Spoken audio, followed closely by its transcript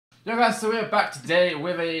Yo guys, so we're back today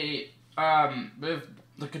with with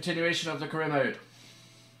the continuation of the career mode.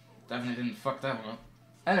 Definitely didn't fuck that one up.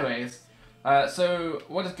 Anyways, so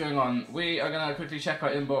what is going on? We are gonna quickly check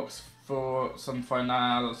our inbox for some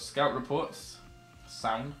final scout reports.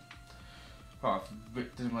 Sound. Oh, we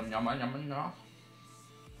could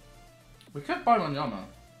buy Wanyama.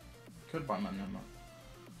 Could buy Wanyama.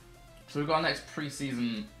 So we've got our next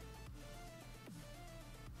pre-season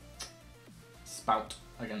spout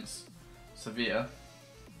against Sevilla.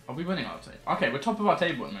 Are we winning our table? Okay, we're top of our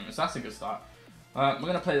table at the moment, so that's a good start. We're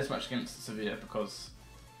going to play this match against Sevilla because,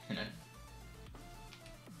 you know.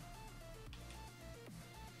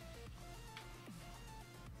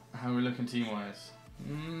 How are we looking team-wise?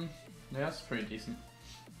 Yeah, that's pretty decent.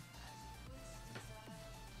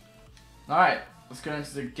 Alright, let's go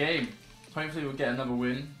into the game. Hopefully we'll get another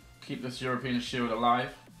win. Keep this European shield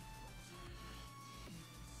alive.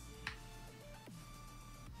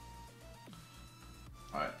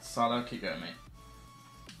 Alright, Salah, keep going, mate.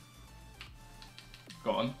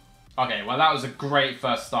 Go on. Okay, well that was a great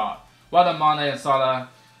first start. Well done, Mane and Salah.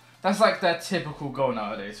 That's like their typical goal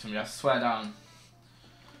nowadays for me, I swear down.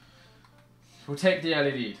 We'll take the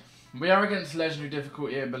early lead. We are against legendary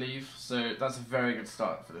difficulty, I believe, so that's a very good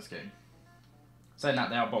start for this game. Saying that,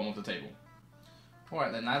 they are bottom of the table.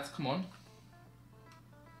 Alright then, lads, come on.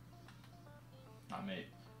 Ah, mate,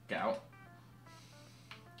 get out.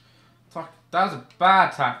 That was a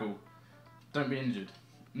bad tackle. Don't be injured.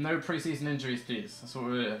 No pre-season injuries, please. That's what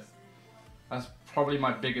we're here. That's probably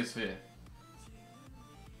my biggest fear.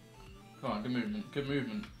 Come on, good movement. Good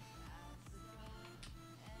movement.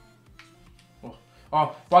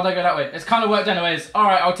 Oh, why'd I go that way? It's kind of worked anyways.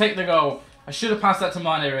 Alright, I'll take the goal. I should have passed that to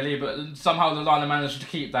Mane, really, but somehow the line managed to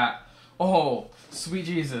keep that. Oh, sweet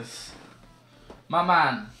Jesus. My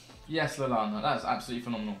man. Yes, Lallana. That's absolutely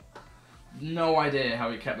phenomenal. No idea how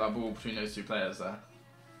he kept that ball between those two players there.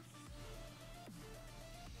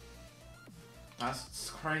 That's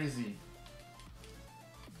crazy.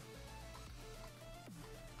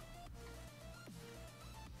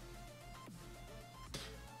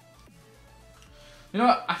 You know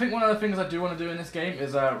what? I think one of the things I do want to do in this game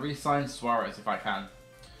is re-sign Suarez if I can.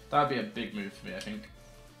 That would be a big move for me, I think.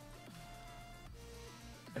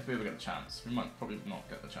 If we ever get the chance. We might probably not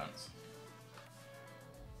get the chance.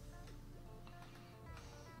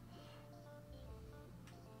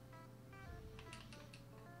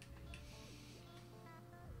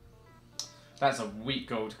 That's a weak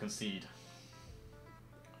goal to concede.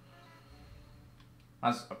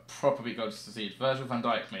 That's a proper weak goal to concede. Virgil van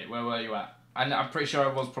Dijk, mate, where were you at? And I'm pretty sure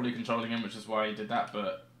I was probably controlling him, which is why he did that,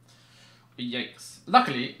 but yikes.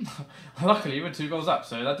 Luckily, luckily we're 2 goals up,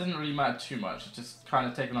 so that didn't really matter too much. It's just kind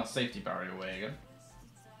of taking our safety barrier away again.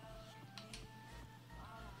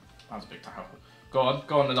 That was a big tackle. Go on,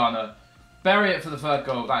 Lallana. Bury it for the 3rd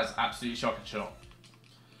goal. That is absolutely shocking shot.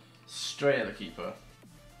 Straight at the keeper.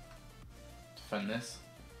 Defend this.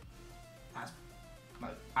 That's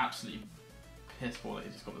absolutely piss poor that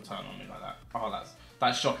he just got the turn on me like that. Oh,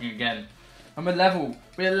 that's shocking again. And we're level.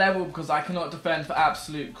 We're level because I cannot defend for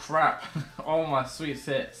absolute crap. Oh my sweet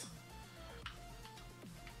sits.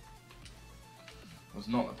 Was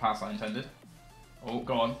not the pass I intended. Oh,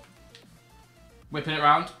 go on. Whipping it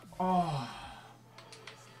round. Oh.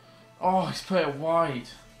 Oh, he's put it wide.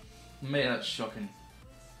 Mate, that's shocking.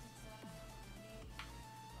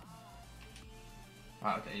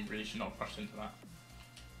 Ah, okay, you really should not have rushed into that.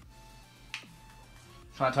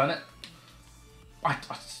 Can I turn it?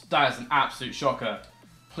 That is an absolute shocker.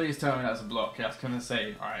 Please tell me that's a block. Yeah, I was going to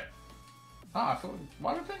say. Alright. Ah, I thought...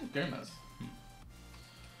 Why are we playing Gomez?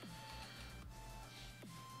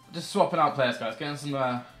 Just swapping out players, guys. Getting some,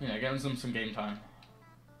 you know, getting some game time.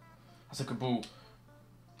 That's a good ball.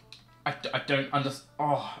 I don't understand.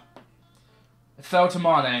 Oh. It fell to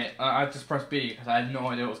Mane. I just pressed B because I had no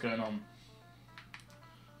idea what was going on.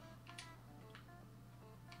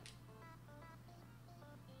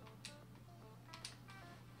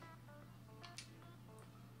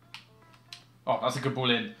 Oh, that's a good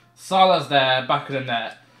ball in. Salah's there, back of the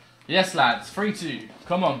net. Yes, lads. 3-2.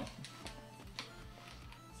 Come on.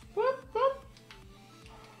 Whoop, whoop.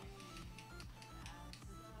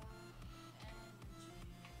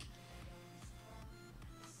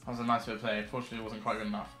 That was a nice bit of play. Unfortunately, it wasn't quite good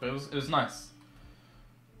enough, but it was nice.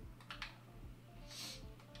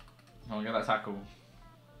 Oh, get that tackle.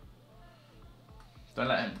 Don't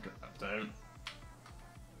let him. Don't.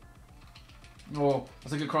 Oh,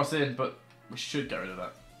 that's a good cross in, but we should get rid of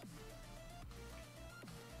that.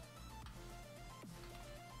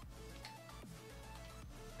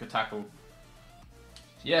 Good tackle.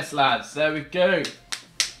 Yes, lads. There we go.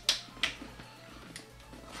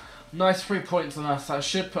 Nice 3 points on us. That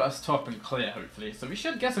should put us top and clear, hopefully. So we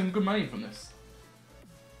should get some good money from this.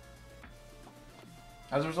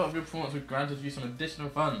 As a result of your performance, we've granted you some additional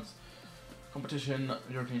funds. Competition,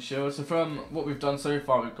 European Shield. So from what we've done so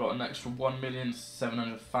far, we've got an extra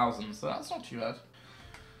 1,700,000. So that's not too bad.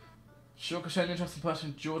 Sure, showing interest in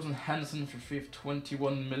purchasing Jordan Henderson for a fee of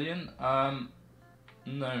 21 million. No,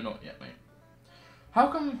 not yet, mate. How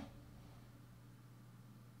come?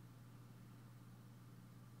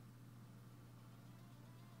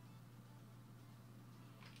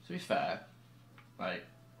 To be fair, like,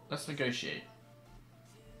 let's negotiate.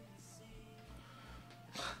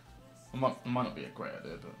 It might not be a great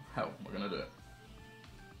idea, but hell, we're gonna do it.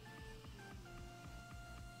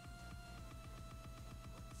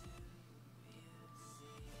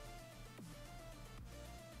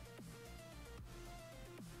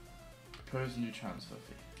 Propose a new transfer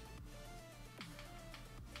fee.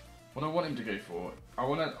 What I want him to go for, I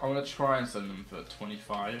wanna try and send him for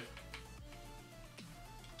 25.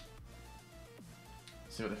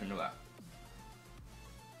 See what they think of that.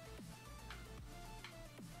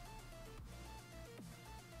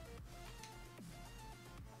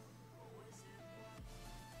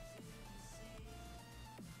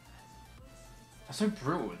 They're so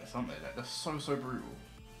brutal in this, aren't they? Like, they're so brutal.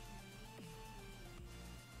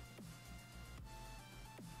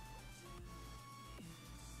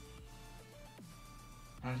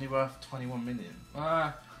 Only worth 21 million.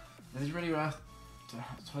 Is he really worth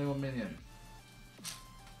 21 million?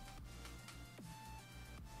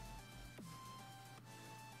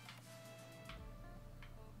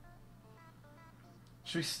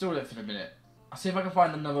 Should we stall it for a minute? I'll see if I can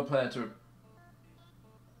find another player to...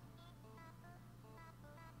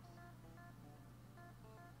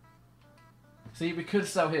 See, we could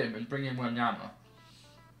sell him and bring in Wanyama.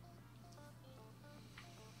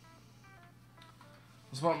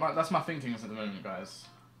 That's my thinkings at the moment, guys.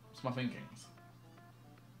 That's my thinkings.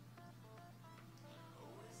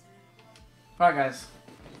 Alright, guys.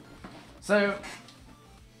 So,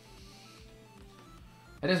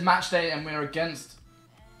 it is match day and we're against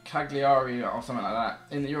Cagliari or something like that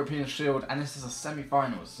in the European Shield, and this is a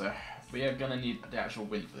semi-finals, so we are going to need the actual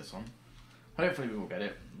win for this one. Hopefully we will get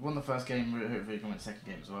it. We won the first game, hopefully we can win the second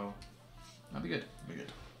game as well. That'll be good. That'll be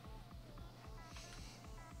good.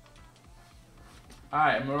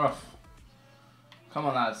 Alright, and we're off. Come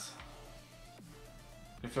on, lads.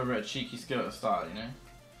 Go for a bit of cheeky skill at the start, you know?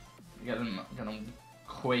 Get them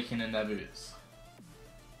quaking in their boots.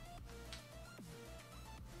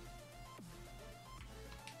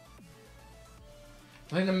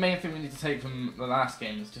 I think the main thing we need to take from the last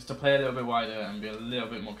game is just to play a little bit wider and be a little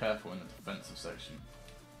bit more careful in the defensive section.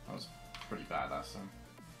 That was pretty bad last time.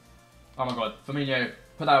 Oh my god, Firmino,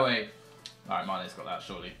 put that away. Alright, Mane's got that,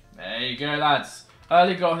 surely. There you go, lads.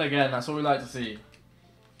 Early goal again, that's what we like to see.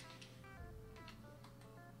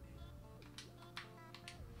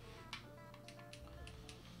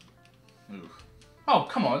 Oof. Oh,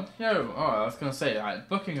 come on. Yo, oh, I was going to say, right,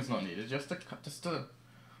 booking is not needed, just a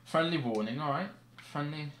friendly warning, alright?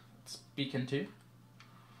 Friendly speaking to.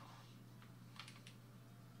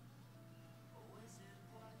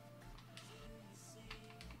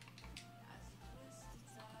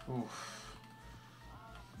 Oof.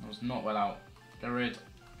 That was not well out. Get rid.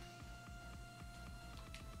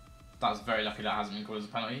 That's very lucky that hasn't been called as a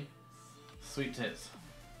penalty. Sweet tits.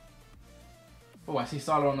 Oh, I see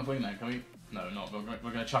Salah on the wing there. Can we? No, not. We're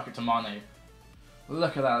going to chuck it to Mane.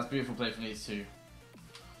 Look at that. That's a beautiful play from these two.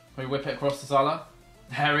 Can we whip it across to Salah?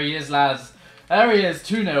 There he is, lads. There he is.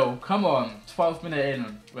 2-0. Come on. 12th minute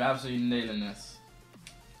in. We're absolutely nailing this.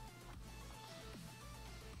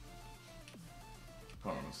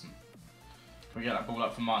 Come on, Henderson. Can we get that ball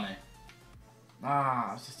up for Mane?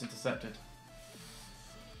 Ah, it's just intercepted.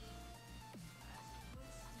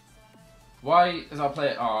 Why is our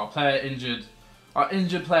player... Oh, our player injured. Our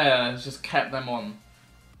injured player has just kept them on.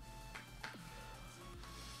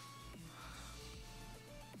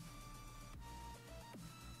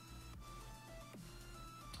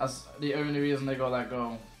 That's the only reason they got that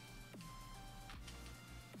goal.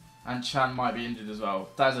 And Chan might be injured as well.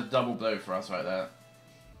 That is a double blow for us right there.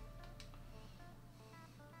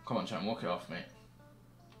 Come on, Chan, walk it off, mate.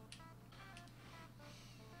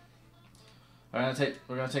 We're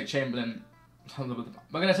gonna take Chamberlain. We're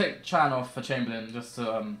gonna take Chan off for Chamberlain just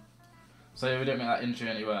to so we don't make that injury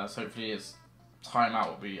anywhere. So hopefully his timeout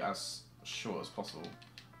will be as short as possible.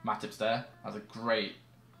 Matip's there. That's a great.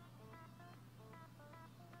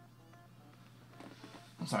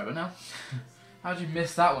 I'm sorry, but now, how did you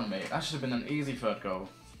miss that one, mate? That should have been an easy third goal.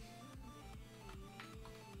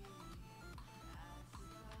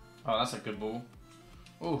 Oh, that's a good ball.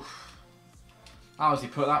 Oof. How has he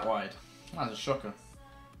put that wide? That's a shocker.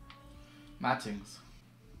 Mattings.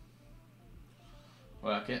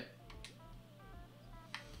 Work it.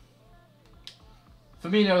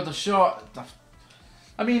 Firmino with the shot.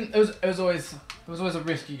 I mean, it was always a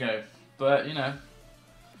risky go, but you know,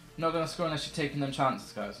 not gonna score unless you're taking them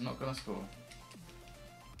chances, guys. I'm not gonna score.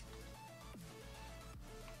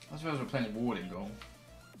 I suppose we're playing a Ward in goal.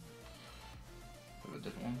 Bit of a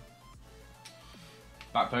different one.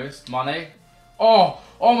 Back post, Mane. Oh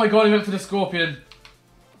my God! He went for the scorpion.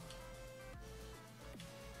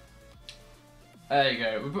 There you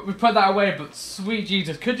go. We put that away, but sweet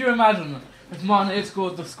Jesus, could you imagine if Mane had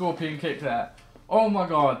scored the scorpion kick there? Oh my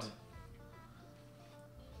God.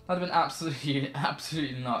 That'd have been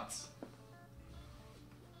absolutely nuts.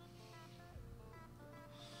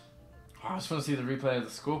 Oh, I just want to see the replay of the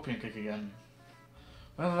scorpion kick again.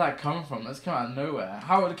 Where did that come from? That's come out of nowhere.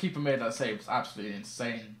 How the keeper made that save was absolutely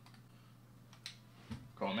insane.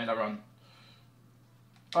 Go on, make that run.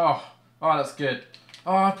 Oh, that's good.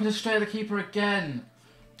 Oh, I put it straight at the keeper again.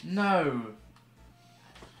 No.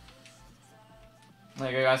 There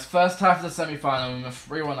you go, guys. First half of the semi-final, we're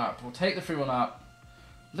 3-1 up. We'll take the 3-1 up.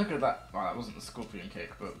 Look at that. Oh, that wasn't the scorpion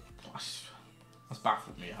kick, but gosh, that's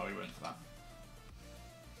baffled me how he went for that.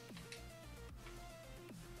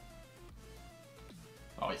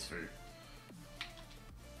 Oh, he's through.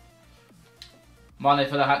 Mane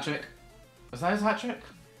for the hat-trick. Was that his hat-trick?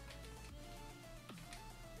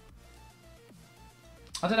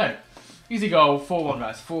 I don't know. Easy goal. 4-1,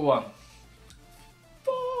 guys. 4-1.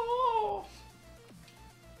 4.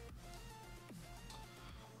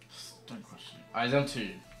 Don't question. He's on 2.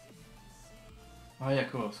 Oh yeah,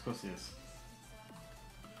 of course he is.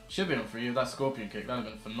 Should be on 3 with that scorpion kick. That would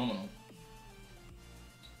have been phenomenal.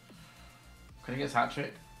 Can he get his hat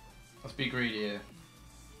trick? Let's be greedy here.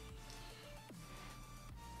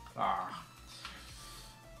 Ah,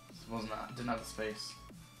 this wasn't that. Didn't have the space.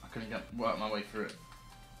 I couldn't work my way through it.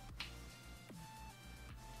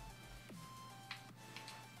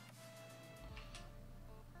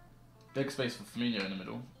 Big space for Firmino in the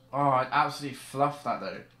middle. Oh, I absolutely fluffed that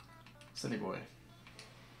though. Silly boy.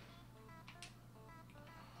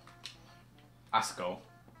 That's a goal.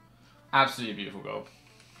 Absolutely beautiful goal.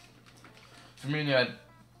 Firmino had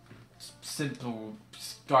simple,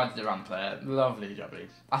 guided around player. Lovely jubbly.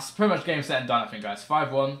 That's pretty much game, set and done, I think, guys.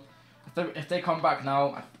 5-1. If they come back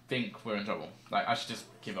now, I think we're in trouble. Like, I should just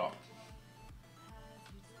give up.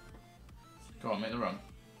 Go on, make the run.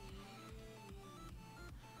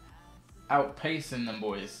 Outpacing them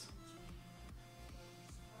boys.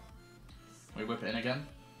 We whip it in again.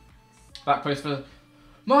 Back post for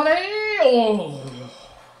Mane! Oh!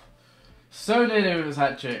 So nearly with his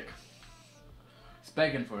hat trick. He's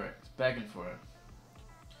begging for it. He's begging for it.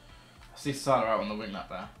 I see Salah out on the wing that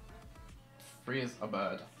there. Free as a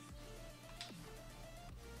bird.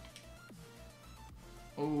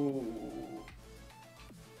 Ooh.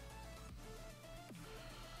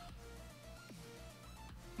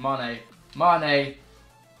 Mane's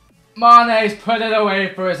put it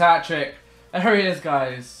away for his hat-trick. There he is,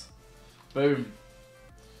 guys. Boom.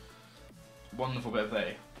 Wonderful bit of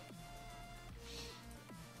play.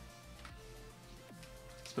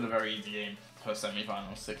 It's been a very easy game. First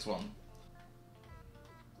semi-final, 6-1.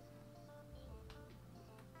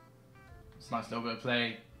 It's a nice little bit of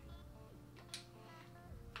play.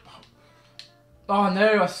 Oh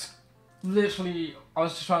no, I was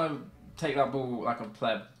just trying to take that ball like a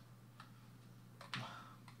pleb.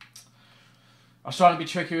 I was trying to be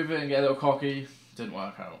tricky with it and get a little cocky. Didn't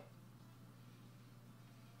work out.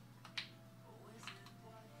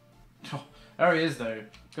 Oh, there he is though.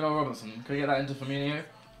 Good old Robertson. Can we get that into Firmino?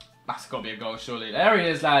 That's got to be a goal surely. There he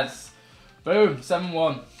is, lads. Boom.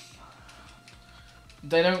 7-1.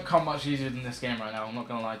 They don't come much easier than this game right now. I'm not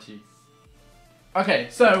going to lie to you. Okay,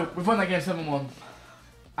 so we've won that game 7-1.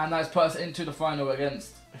 And that's put us into the final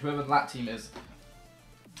against whoever that team is.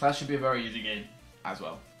 That should be a very easy game as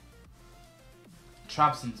well.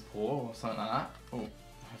 Trabzon's poor or something like that. Oh,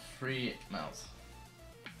 3 mils.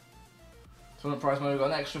 Tournament prize money, we've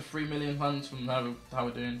got an extra 3 million funds from how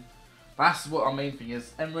we're doing. That's what our main thing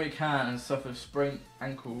is. Emre Can has suffered sprained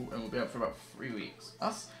ankle and will be out for about 3 weeks.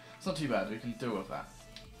 It's not too bad, we can deal with that.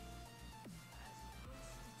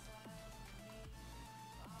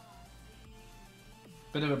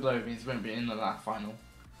 Bit of a blow, means we won't be in the last final.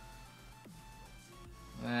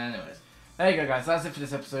 Anyways, there you go guys, that's it for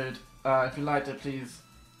this episode. If you liked it, please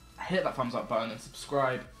hit that thumbs up button and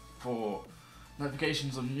subscribe for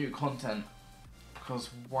notifications of new content. Because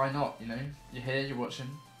why not, you know? You're here, you're watching.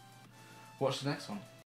 Watch the next one.